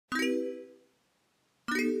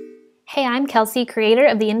Hey, I'm Kelsey, creator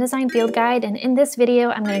of the InDesign Field Guide, and in this video,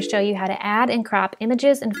 I'm going to show you how to add and crop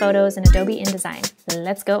images and photos in Adobe InDesign.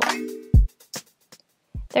 Let's go!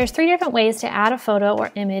 There's 3 different ways to add a photo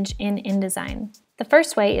or image in InDesign. The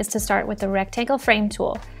first way is to start with the rectangle frame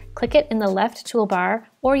tool. Click it in the left toolbar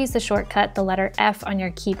or use the shortcut, the letter F on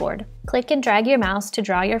your keyboard. Click and drag your mouse to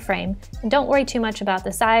draw your frame, and don't worry too much about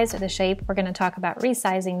the size or the shape. We're going to talk about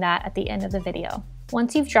resizing that at the end of the video.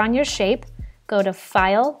 Once you've drawn your shape, go to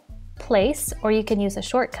File, Place, or you can use a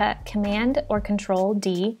shortcut, Command or Control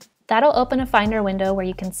D. That'll open a Finder window where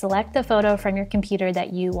you can select the photo from your computer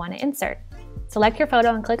that you want to insert. Select your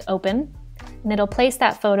photo and click Open, and it'll place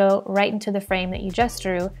that photo right into the frame that you just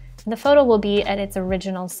drew, and the photo will be at its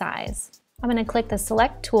original size. I'm going to click the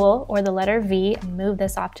Select tool or the letter V and move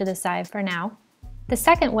this off to the side for now. The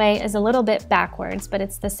second way is a little bit backwards, but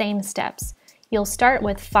it's the same steps. You'll start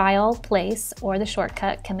with File, Place, or the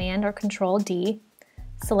shortcut, Command or Control D.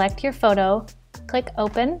 Select your photo, click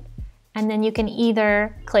Open, and then you can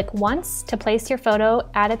either click once to place your photo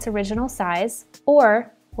at its original size,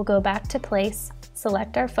 or we'll go back to Place,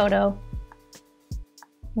 select our photo.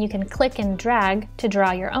 You can click and drag to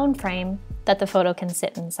draw your own frame that the photo can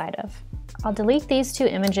sit inside of. I'll delete these 2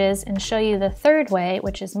 images and show you the third way,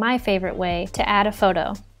 which is my favorite way, to add a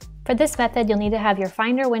photo. For this method, you'll need to have your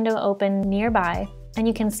Finder window open nearby, and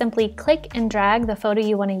you can simply click and drag the photo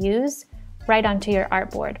you want to use right onto your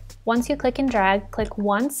artboard. Once you click and drag, click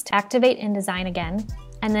once to activate InDesign again,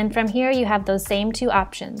 and then from here you have those same 2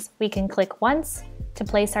 options. We can click once to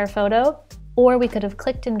place our photo, or we could have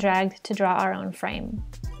clicked and dragged to draw our own frame.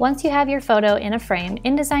 Once you have your photo in a frame,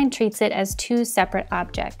 InDesign treats it as 2 separate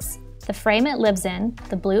objects. The frame it lives in,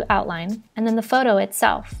 the blue outline, and then the photo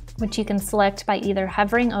itself, which you can select by either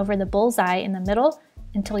hovering over the bullseye in the middle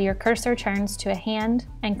until your cursor turns to a hand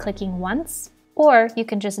and clicking once, or you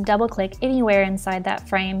can just double-click anywhere inside that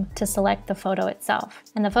frame to select the photo itself.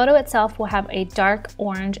 And the photo itself will have a dark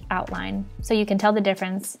orange outline, so you can tell the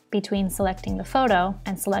difference between selecting the photo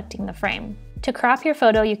and selecting the frame. To crop your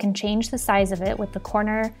photo, you can change the size of it with the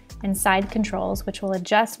corner and side controls, which will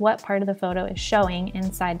adjust what part of the photo is showing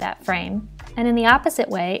inside that frame. And in the opposite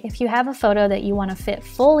way, if you have a photo that you want to fit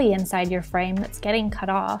fully inside your frame that's getting cut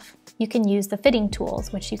off, you can use the fitting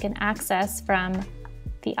tools, which you can access from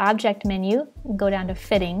the Object menu and go down to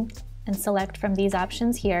Fitting and select from these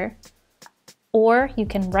options here. Or you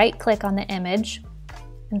can right-click on the image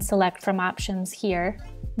and select from options here.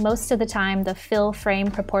 Most of the time, the Fill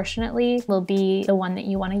Frame Proportionately will be the one that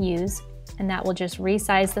you want to use, and that will just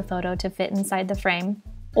resize the photo to fit inside the frame.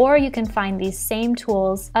 Or you can find these same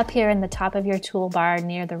tools up here in the top of your toolbar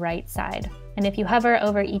near the right side. And if you hover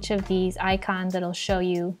over each of these icons, it'll show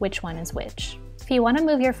you which one is which. If you want to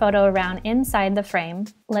move your photo around inside the frame,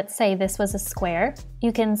 let's say this was a square,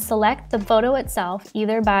 you can select the photo itself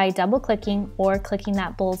either by double-clicking or clicking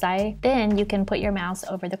that bullseye. Then you can put your mouse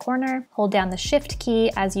over the corner, hold down the Shift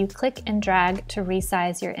key as you click and drag to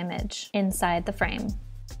resize your image inside the frame.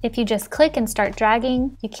 If you just click and start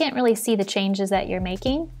dragging, you can't really see the changes that you're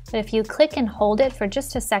making, but if you click and hold it for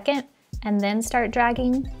just a second and then start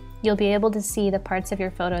dragging, you'll be able to see the parts of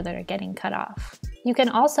your photo that are getting cut off. You can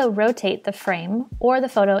also rotate the frame or the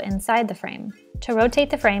photo inside the frame. To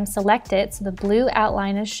rotate the frame, select it so the blue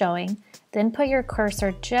outline is showing, then put your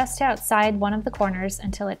cursor just outside one of the corners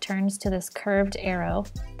until it turns to this curved arrow.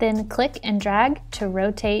 Then click and drag to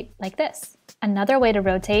rotate like this. Another way to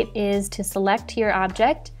rotate is to select your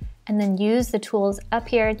object and then use the tools up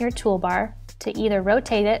here in your toolbar to either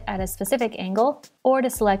rotate it at a specific angle or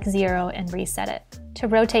to select 0 and reset it. To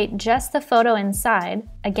rotate just the photo inside,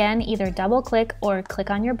 again, either double click or click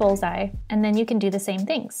on your bullseye, and then you can do the same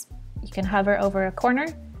things. You can hover over a corner,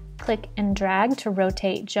 click and drag to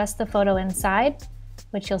rotate just the photo inside,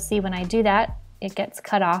 which you'll see when I do that, it gets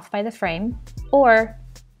cut off by the frame, or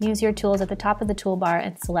use your tools at the top of the toolbar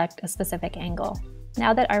and select a specific angle.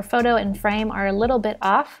 Now that our photo and frame are a little bit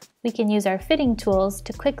off, we can use our fitting tools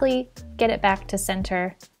to quickly get it back to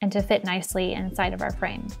center and to fit nicely inside of our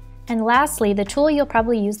frame. And lastly, the tool you'll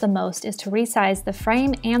probably use the most is to resize the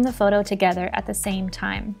frame and the photo together at the same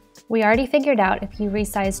time. We already figured out if you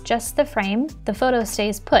resize just the frame, the photo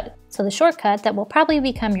stays put. So the shortcut that will probably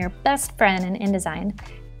become your best friend in InDesign,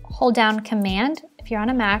 hold down Command if you're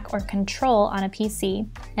on a Mac or Control on a PC,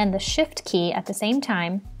 and the Shift key at the same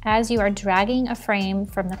time as you are dragging a frame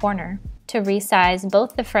from the corner to resize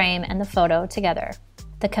both the frame and the photo together.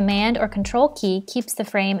 The Command or Control key keeps the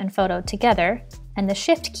frame and photo together, and the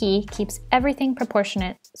Shift key keeps everything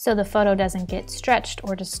proportionate so the photo doesn't get stretched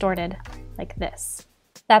or distorted like this.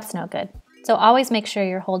 That's no good. So always make sure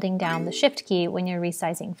you're holding down the Shift key when you're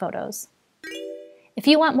resizing photos. If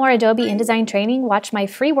you want more Adobe InDesign training, watch my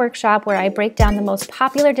free workshop where I break down the most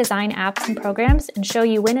popular design apps and programs and show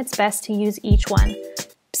you when it's best to use each one.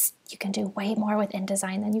 Psst, you can do way more with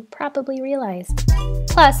InDesign than you probably realize.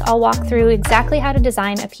 Plus, I'll walk through exactly how to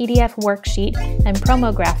design a PDF worksheet and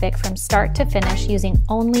promo graphic from start to finish using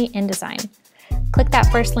only InDesign. Click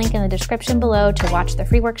that first link in the description below to watch the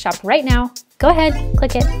free workshop right now. Go ahead,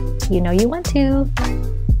 click it. You know you want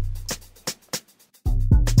to.